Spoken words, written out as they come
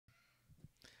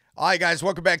All right, guys,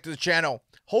 welcome back to the channel.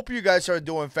 Hope you guys are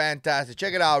doing fantastic.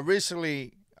 Check it out.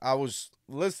 Recently, I was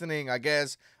listening, I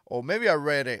guess, or maybe I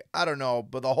read it. I don't know.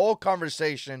 But the whole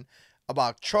conversation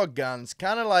about truck guns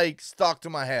kind of like stuck to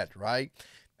my head, right?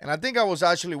 And I think I was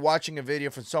actually watching a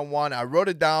video from someone. I wrote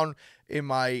it down in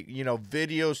my,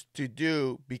 videos to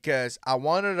do because I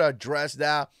wanted to address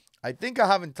that. I think I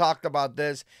haven't talked about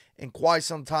this in quite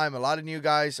some time. A lot of you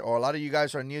guys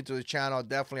are new to the channel.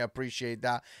 Definitely appreciate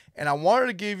that. And I wanted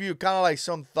to give you kind of like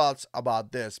some thoughts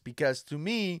about this because to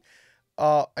me,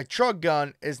 a truck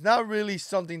gun is not really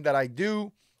something that I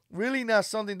do, really not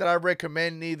something that I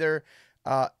recommend either.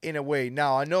 In a way.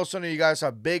 Now, I know some of you guys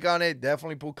are big on it.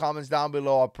 Definitely put comments down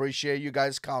below. I appreciate you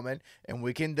guys comment, and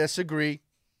we can disagree.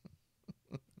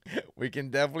 We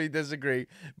can definitely disagree.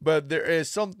 But there is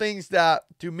some things that,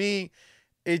 to me,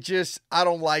 I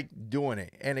don't like doing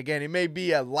it. And again, it may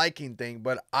be a liking thing,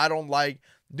 but I don't like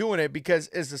doing it because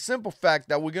it's a simple fact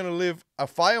that we're going to leave a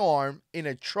firearm in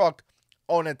a truck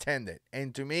unattended.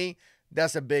 And to me,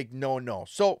 that's a big no-no.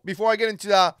 So before I get into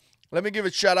that, let me give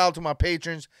a shout out to my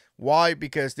patrons. Why?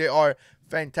 Because they are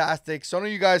fantastic. Some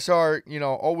of you guys are,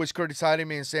 always criticizing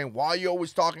me and saying, why are you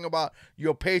always talking about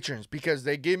your patrons? Because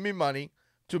they give me money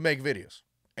to make videos.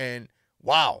 And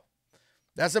wow,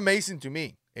 that's amazing to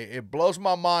me. It blows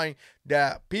my mind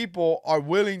that people are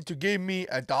willing to give me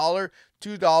 $1,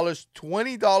 $2,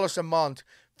 $20 a month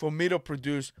for me to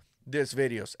produce these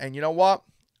videos. And you know what?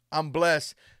 I'm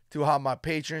blessed to have my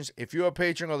patrons. If you're a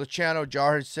patron of the channel,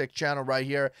 Jarhead Sick channel right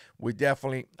here, we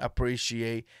definitely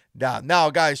appreciate that. Now,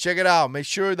 guys, check it out. Make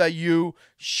sure that you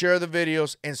share the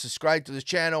videos and subscribe to the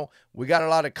channel. We got a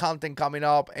lot of content coming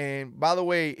up. And by the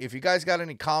way, if you guys got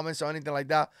any comments or anything like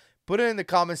that, put it in the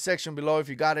comment section below. If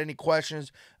you got any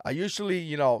questions, I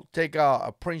usually, take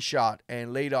a print shot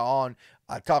and later on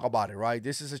I talk about it, right?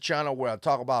 This is a channel where I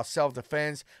talk about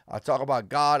self-defense. I talk about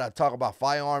God. I talk about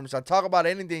firearms. I talk about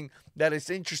anything that is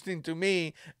interesting to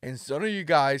me. And some of you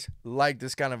guys like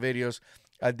this kind of videos.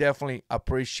 I definitely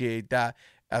appreciate that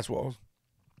as well.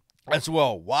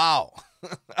 Wow.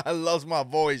 I lost my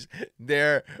voice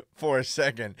there for a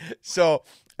second. So,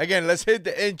 again, let's hit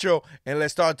the intro and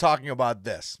let's start talking about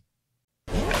this.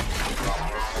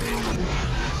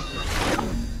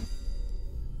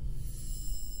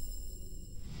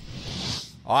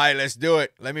 All right, let's do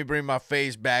it. Let me bring my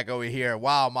face back over here.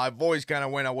 Wow, my voice kind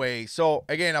of went away. So,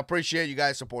 again, I appreciate you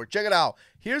guys' support. Check it out.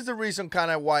 Here's the reason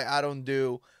kind of why I don't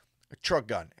do a truck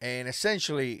gun. And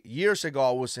essentially, years ago,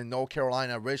 I was in North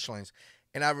Carolina, Richlands,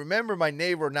 and I remember my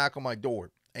neighbor knocked on my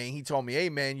door. And he told me, hey,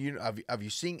 man, have you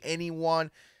seen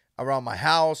anyone around my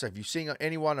house? Have you seen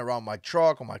anyone around my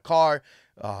truck or my car?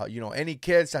 Any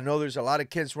kids? I know there's a lot of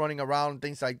kids running around and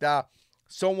things like that.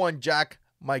 Someone jacked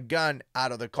my gun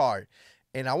out of the car.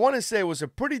 And I want to say it was a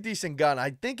pretty decent gun. I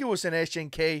think it was an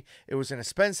SNK. It was an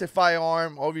expensive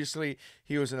firearm. Obviously,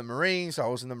 he was in the Marines. I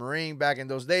was in the Marine back in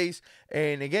those days.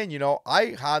 And again,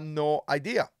 I had no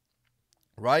idea,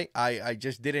 right? I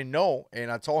just didn't know.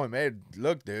 And I told him, hey,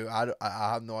 look, dude, I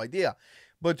have no idea.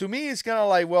 But to me, it's kind of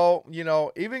like, well,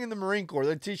 even in the Marine Corps,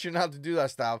 they teach you not to do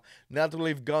that stuff, not to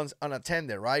leave guns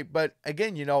unattended, right? But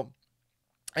again,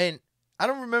 and I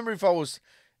don't remember if I was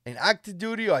in active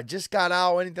duty or I just got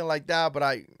out or anything like that. But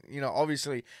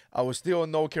obviously I was still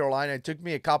in North Carolina. It took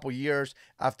me a couple years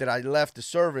after I left the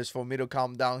service for me to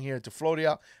come down here to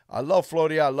Florida. I love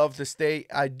Florida. I love the state.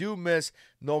 I do miss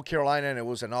North Carolina, and it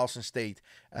was an awesome state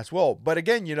as well. But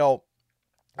again,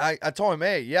 I told him,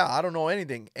 hey, yeah, I don't know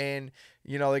anything. And,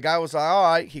 the guy was like, all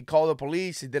right. He called the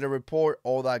police. He did a report,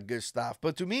 all that good stuff.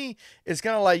 But to me, it's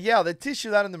kind of like, yeah, they teach you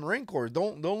that in the Marine Corps.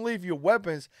 Don't leave your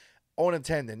weapons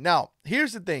unattended. Now,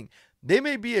 here's the thing. There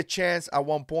may be a chance at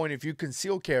one point, if you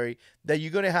conceal carry, that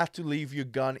you're going to have to leave your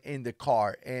gun in the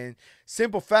car. And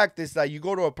simple fact is that you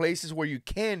go to places where you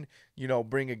can,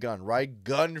 bring a gun, right?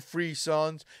 Gun-free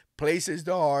zones, places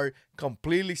that are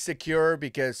completely secure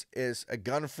because it's a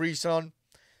gun-free zone.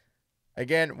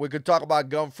 Again, we could talk about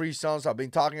gun-free zones. I've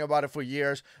been talking about it for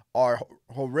years. Are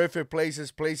horrific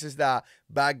places that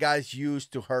bad guys use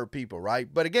to hurt people, right?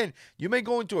 But again, you may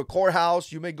go into a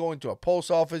courthouse. You may go into a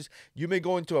post office. You may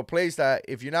go into a place that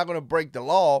if you're not going to break the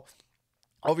law,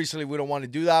 obviously we don't want to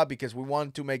do that because we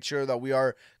want to make sure that we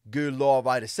are good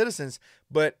law-abiding citizens.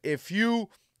 But if you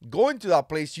go into that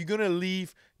place, you're going to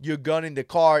leave your gun in the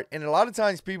car. And a lot of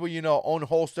times people,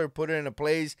 unholster, put it in a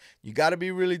place. You got to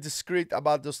be really discreet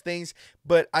about those things.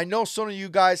 But I know some of you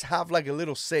guys have like a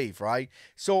little safe, right?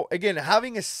 So again,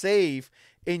 having a safe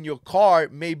in your car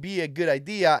may be a good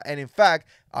idea. And in fact,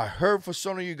 I heard for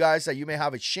some of you guys that you may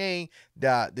have a chain,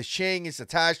 that the chain is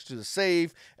attached to the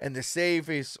safe, and the safe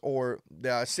is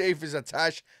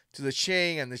attached to the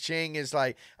chain, and the chain is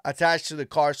like attached to the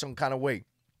car some kind of way.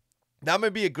 That may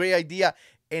be a great idea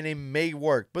and it may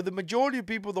work. But the majority of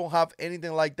people don't have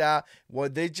anything like that.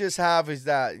 What they just have is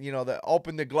that, they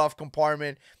open the glove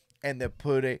compartment and they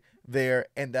put it there,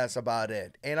 and that's about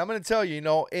it. And I'm gonna tell you,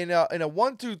 in a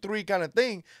 1, 2, 3 kind of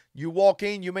thing, you walk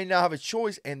in, you may not have a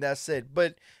choice, and that's it.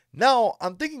 But now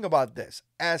I'm thinking about this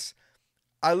as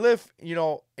I live,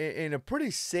 in a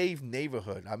pretty safe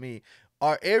neighborhood. I mean,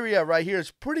 our area right here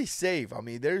is pretty safe. I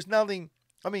mean, there's nothing.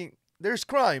 I mean, there's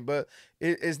crime, but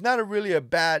it's not really a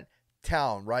bad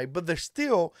town, right? But there's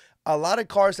still a lot of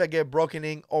cars that get broken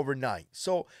in overnight.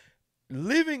 So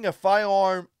leaving a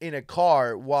firearm in a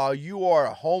car while you are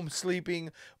home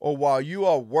sleeping or while you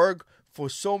are at work for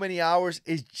so many hours,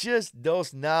 it just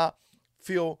does not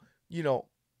feel,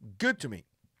 good to me.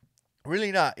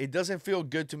 Really not. It doesn't feel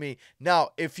good to me. Now,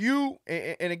 if you,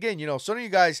 and again, some of you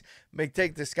guys may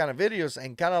take this kind of videos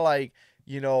and kind of like,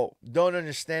 don't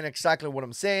understand exactly what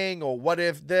I'm saying, or what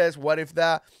if this, what if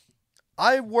that.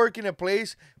 I work in a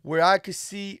place where I could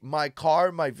see my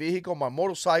car, my vehicle, my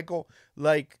motorcycle,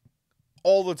 like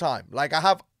all the time. Like I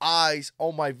have eyes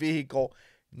on my vehicle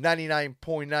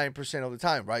 99.9% of the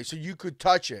time, right? So you could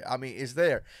touch it. I mean, it's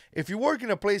there. If you work in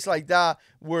a place like that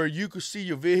where you could see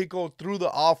your vehicle through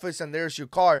the office and there's your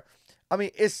car, I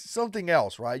mean, it's something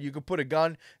else, right? You could put a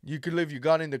gun, you could leave your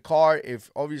gun in the car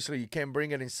if obviously you can't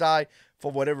bring it inside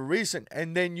for whatever reason,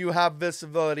 and then you have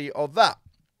visibility of that.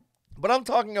 But I'm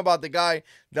talking about the guy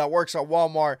that works at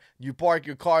Walmart. You park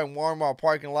your car in Walmart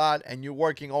parking lot and you're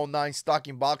working all night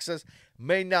stocking boxes.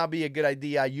 May not be a good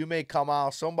idea. You may come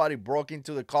out, somebody broke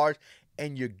into the cars,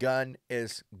 and your gun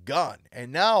is gone.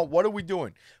 And now what are we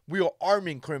doing? We are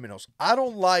arming criminals. I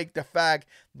don't like the fact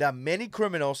that many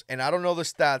criminals, and I don't know the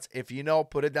stats. If you know,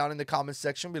 put it down in the comment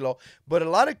section below. But a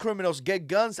lot of criminals get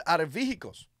guns out of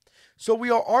vehicles. So we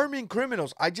are arming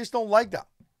criminals. I just don't like that.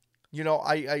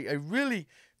 I really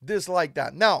dislike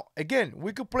that. Now, again,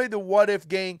 we could play the what if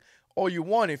game all you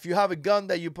want. If you have a gun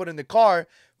that you put in the car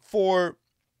for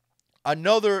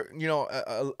another,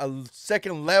 a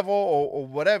second level or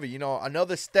whatever,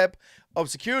 another step of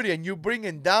security, and you bring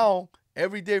it down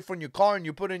every day from your car and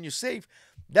you put it in your safe,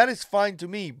 that is fine to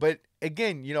me. But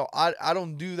again, I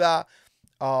don't do that.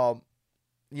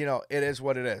 It is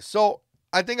what it is. So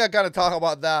I think I got to talk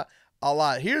about that a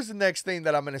lot. Here's the next thing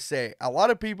that I'm going to say. A lot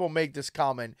of people make this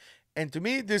comment, and to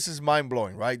me, this is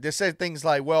mind-blowing, right? They say things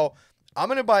like, well, I'm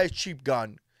going to buy a cheap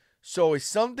gun, so if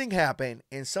something happened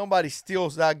and somebody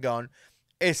steals that gun,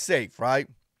 it's safe, right?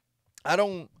 I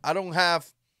don't have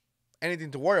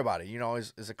anything to worry about it.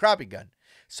 It's a crappy gun.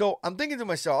 So I'm thinking to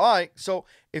myself, all right, so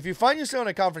if you find yourself in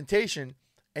a confrontation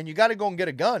and you got to go and get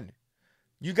a gun,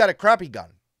 you got a crappy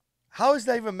gun. How does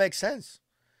that even make sense?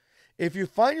 If you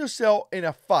find yourself in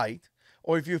a fight,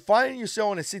 or if you find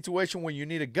yourself in a situation where you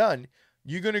need a gun,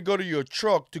 you're going to go to your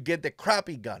truck to get the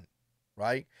crappy gun,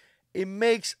 right? It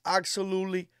makes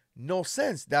absolutely no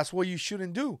sense. That's what you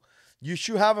shouldn't do. You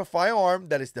should have a firearm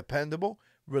that is dependable,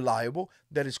 reliable,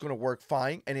 that is going to work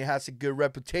fine, and it has a good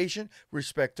reputation,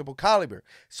 respectable caliber.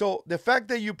 So the fact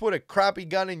that you put a crappy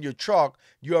gun in your truck,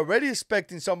 you're already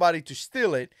expecting somebody to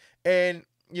steal it, and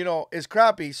it's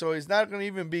crappy, so it's not going to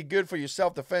even be good for your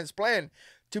self-defense plan.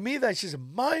 To me, that's just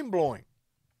mind-blowing.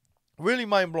 Really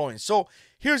mind-blowing. So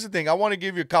here's the thing. I want to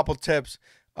give you a couple tips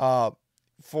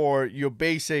for your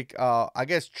basic,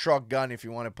 truck gun, if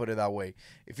you want to put it that way.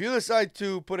 If you decide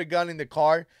to put a gun in the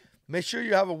car, make sure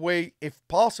you have a way, if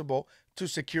possible, to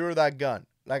secure that gun.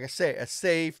 Like I say, a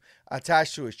safe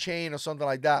attached to a chain or something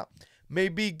like that may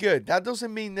be good. That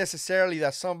doesn't mean necessarily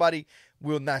that somebody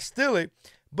will not steal it,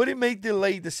 but it may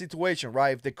delay the situation,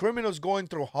 right? If the criminal's going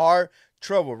through hard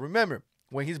trouble, remember,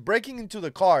 when he's breaking into the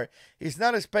car, he's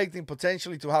not expecting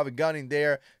potentially to have a gun in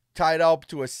there tied up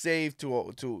to a safe,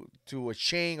 to a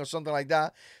chain or something like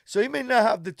that. So he may not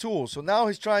have the tools. So now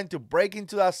he's trying to break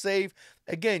into that safe.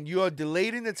 Again, you are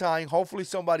delaying the time. Hopefully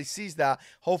somebody sees that.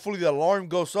 Hopefully the alarm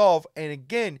goes off. And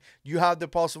again, you have the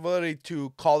possibility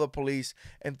to call the police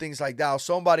and things like that. Or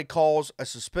somebody calls a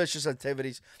suspicious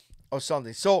activities or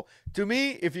something. So to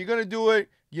me, if you're going to do it,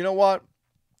 you know what?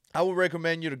 I would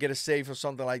recommend you to get a safe or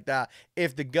something like that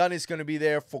if the gun is going to be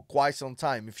there for quite some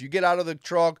time. If you get out of the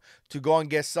truck to go and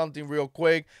get something real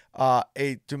quick,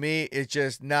 to me, it's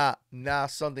just not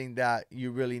something that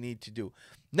you really need to do.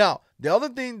 Now, the other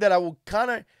thing that I would kind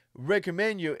of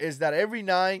recommend you is that every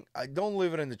night, don't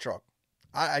leave it in the truck.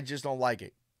 I just don't like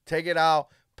it. Take it out,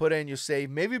 put it in your safe.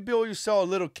 Maybe build yourself a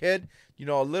little kit,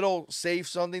 a little safe,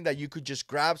 something that you could just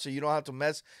grab so you don't have to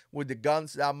mess with the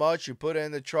guns that much. You put it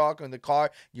in the truck or in the car,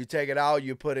 you take it out,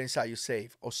 you put it inside your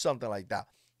safe or something like that.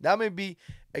 That may be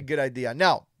a good idea.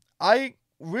 Now, I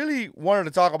really wanted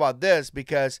to talk about this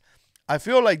because I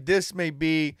feel like this may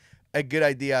be a good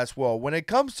idea as well. When it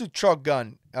comes to truck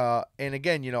gun, and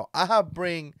again, I have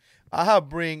bring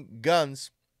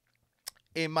guns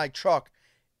in my truck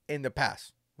in the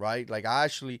past, right? Like I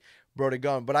actually brought a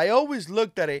gun, but I always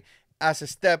looked at it as a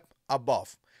step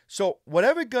above. So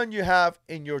whatever gun you have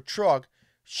in your truck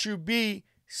should be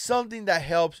something that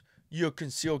helps you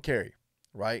conceal carry,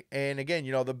 right? And again,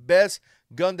 the best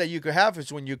gun that you could have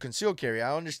is when you conceal carry.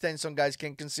 I understand some guys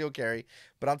can conceal carry,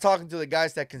 but I'm talking to the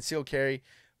guys that conceal carry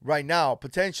right now.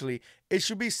 Potentially, it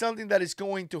should be something that is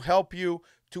going to help you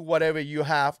to whatever you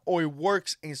have, or it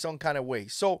works in some kind of way.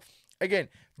 So again,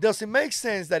 does it make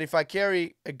sense that if I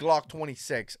carry a Glock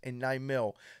 26 in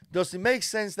 9mm, does it make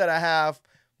sense that I have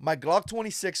my Glock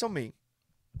 26 on me,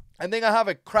 and then I have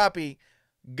a crappy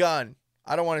gun?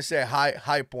 I don't want to say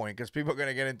high point because people are going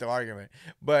to get into argument.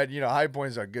 But, high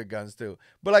points are good guns too.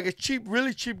 But like a cheap,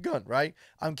 really cheap gun, right?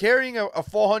 I'm carrying a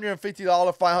 $450,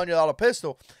 $500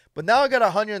 pistol. But now I got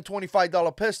a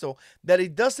 $125 pistol that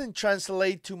it doesn't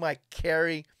translate to my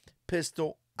carry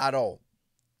pistol at all.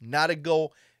 Not a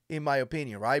go, in my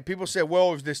opinion, right? People say,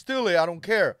 well, if they steal it, I don't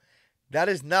care. That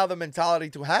is now the mentality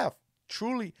to have.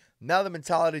 Truly, now the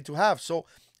mentality to have. So,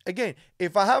 again,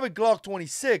 if I have a Glock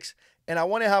 26 and I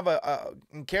want to have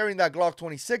I'm carrying that Glock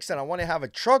 26 and I want to have a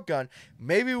truck gun,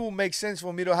 maybe it will make sense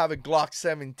for me to have a Glock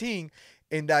 17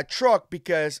 in that truck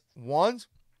because, one,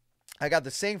 I got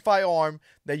the same firearm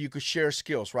that you could share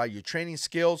skills, right? Your training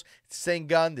skills, same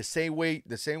gun, the same way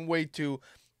to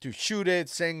shoot it,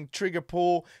 same trigger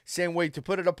pull, same way to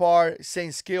put it apart,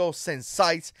 same skills, same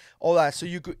sights, all that. So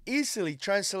you could easily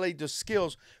translate the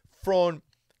skills from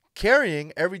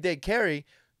carrying, everyday carry,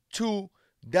 to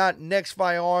that next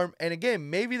firearm. And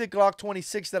again, maybe the Glock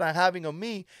 26 that I'm having on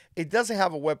me, it doesn't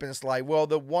have a weapon slide. Well,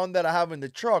 the one that I have in the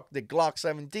truck, the Glock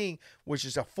 17, which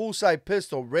is a full-size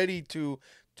pistol ready to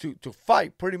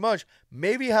fight pretty much,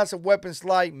 maybe it has a weapon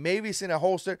slide, maybe it's in a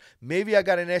holster, maybe I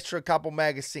got an extra couple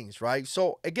magazines, right?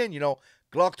 So again,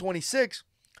 Glock 26,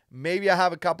 maybe I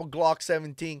have a couple Glock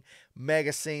 17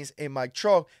 magazines in my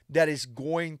truck that is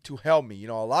going to help me.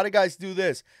 A lot of guys do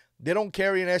this. They don't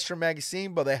carry an extra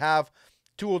magazine, but they have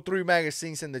 2 or 3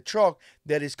 magazines in the truck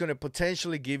that is going to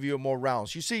potentially give you more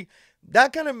rounds. You see,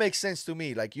 that kind of makes sense to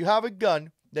me. Like you have a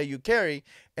gun that you carry,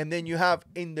 and then you have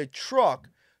in the truck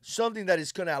something that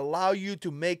is going to allow you to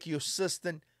make your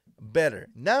system better.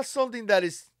 Not something that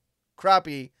is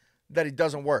crappy, that it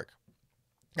doesn't work.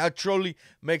 That truly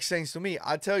makes sense to me.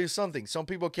 I'll tell you something. Some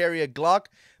people carry a Glock.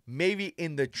 Maybe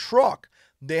in the truck,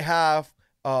 they have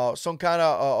some kind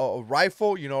of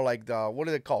rifle, like the, what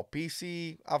do they call?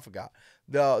 PC? I forgot.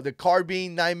 The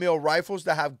carbine 9mm rifles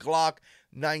that have Glock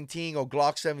 19 or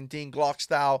Glock 17, Glock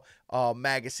style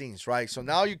magazines, right? So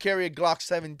now you carry a Glock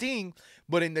 17,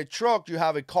 but in the truck you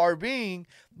have a carbine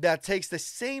that takes the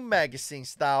same magazine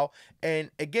style. And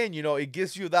again, it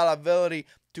gives you that ability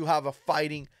to have a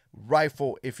fighting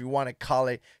rifle, if you want to call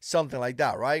it something like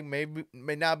that, right? Maybe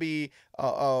may not be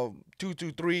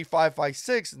 223,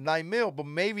 556, 9mm, but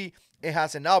maybe it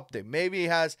has an optic, maybe it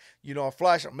has a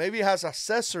flash, maybe it has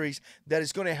accessories that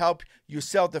is going to help you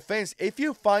self-defense if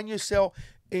you find yourself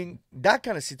in that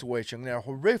kind of situation, in a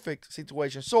horrific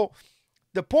situation. So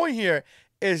the point here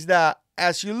is that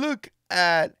as you look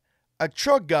at a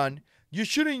truck gun, you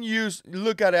shouldn't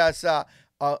look at it as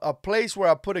a place where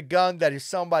I put a gun that if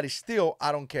somebody steal,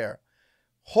 I don't care.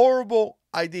 Horrible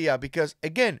idea, because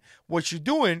again, what you're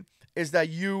doing is that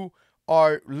you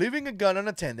are leaving a gun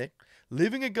unattended,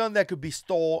 leaving a gun that could be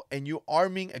stolen, and you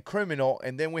arming a criminal.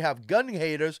 And then we have gun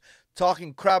haters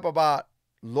talking crap about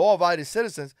law-abiding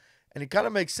citizens, and it kind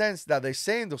of makes sense that they're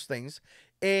saying those things.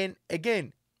 And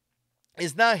again,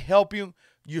 it's not helping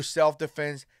your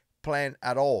self-defense plan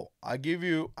at all. I'll give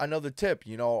you another tip,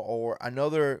 or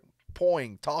another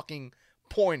talking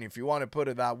point, if you want to put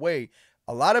it that way.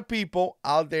 A lot of people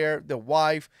out there, the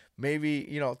wife, maybe,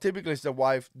 typically it's the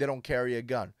wife, they don't carry a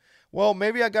gun. Well,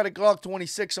 maybe I got a Glock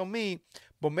 26 on me,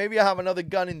 but maybe I have another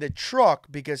gun in the truck,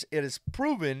 because it is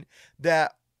proven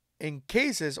that in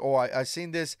cases, or I've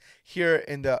seen this here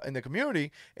in the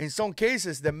community, in some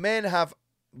cases, the men have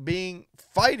been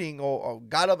fighting or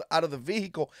got out of the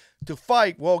vehicle to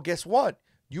fight. Well, guess what?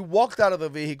 You walked out of the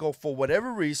vehicle for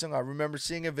whatever reason. I remember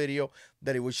seeing a video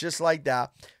that it was just like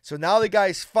that. So now the guy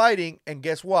is fighting, and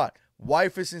guess what?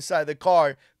 Wife is inside the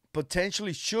car.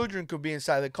 Potentially children could be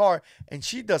inside the car, and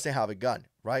she doesn't have a gun,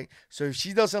 right? So if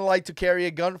she doesn't like to carry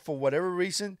a gun for whatever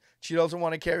reason, she doesn't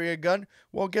want to carry a gun,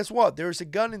 well, guess what? There's a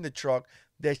gun in the truck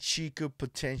that she could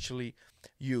potentially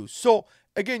use. So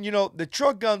again, the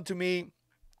truck gun, to me,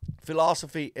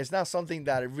 philosophy is not something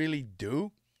that I really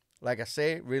do. Like I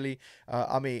say, really,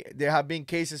 I mean, there have been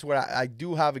cases where I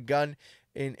do have a gun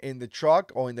in the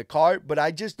truck or in the car, but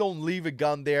I just don't leave a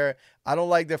gun there. I don't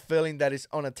like the feeling that it's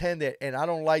unattended, and I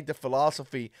don't like the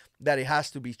philosophy that it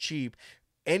has to be cheap.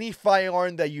 Any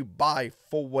firearm that you buy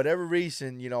for whatever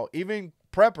reason, even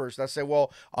preppers that say,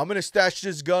 well, I'm going to stash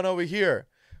this gun over here.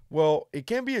 Well, it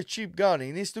can't be a cheap gun.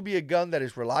 It needs to be a gun that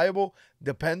is reliable,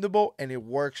 dependable, and it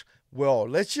works well.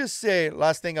 Let's just say,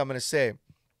 last thing I'm going to say.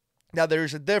 Now, there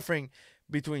is a difference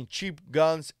between cheap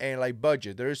guns and like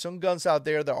budget. There are some guns out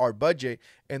there that are budget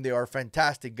and they are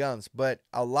fantastic guns. But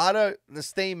a lot of the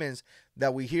statements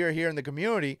that we hear here in the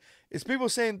community is people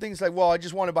saying things like, well, I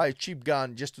just want to buy a cheap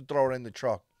gun just to throw it in the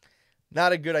truck.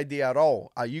 Not a good idea at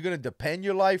all. Are you going to depend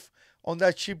your life on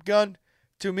that cheap gun?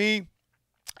 To me,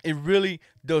 it really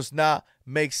does not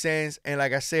make sense. And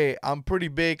like I say, I'm pretty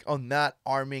big on not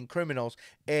arming criminals.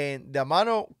 And the amount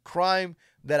of crime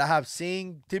that I have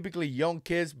seen, typically young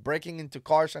kids breaking into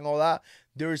cars and all that,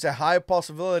 there is a high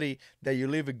possibility that you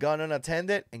leave a gun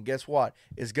unattended, and guess what?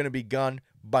 It's going to be gone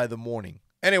by the morning.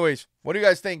 Anyways, what do you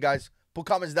guys think, guys? Put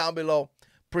comments down below.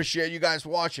 Appreciate you guys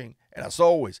watching. And as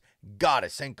always, God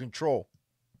is in control.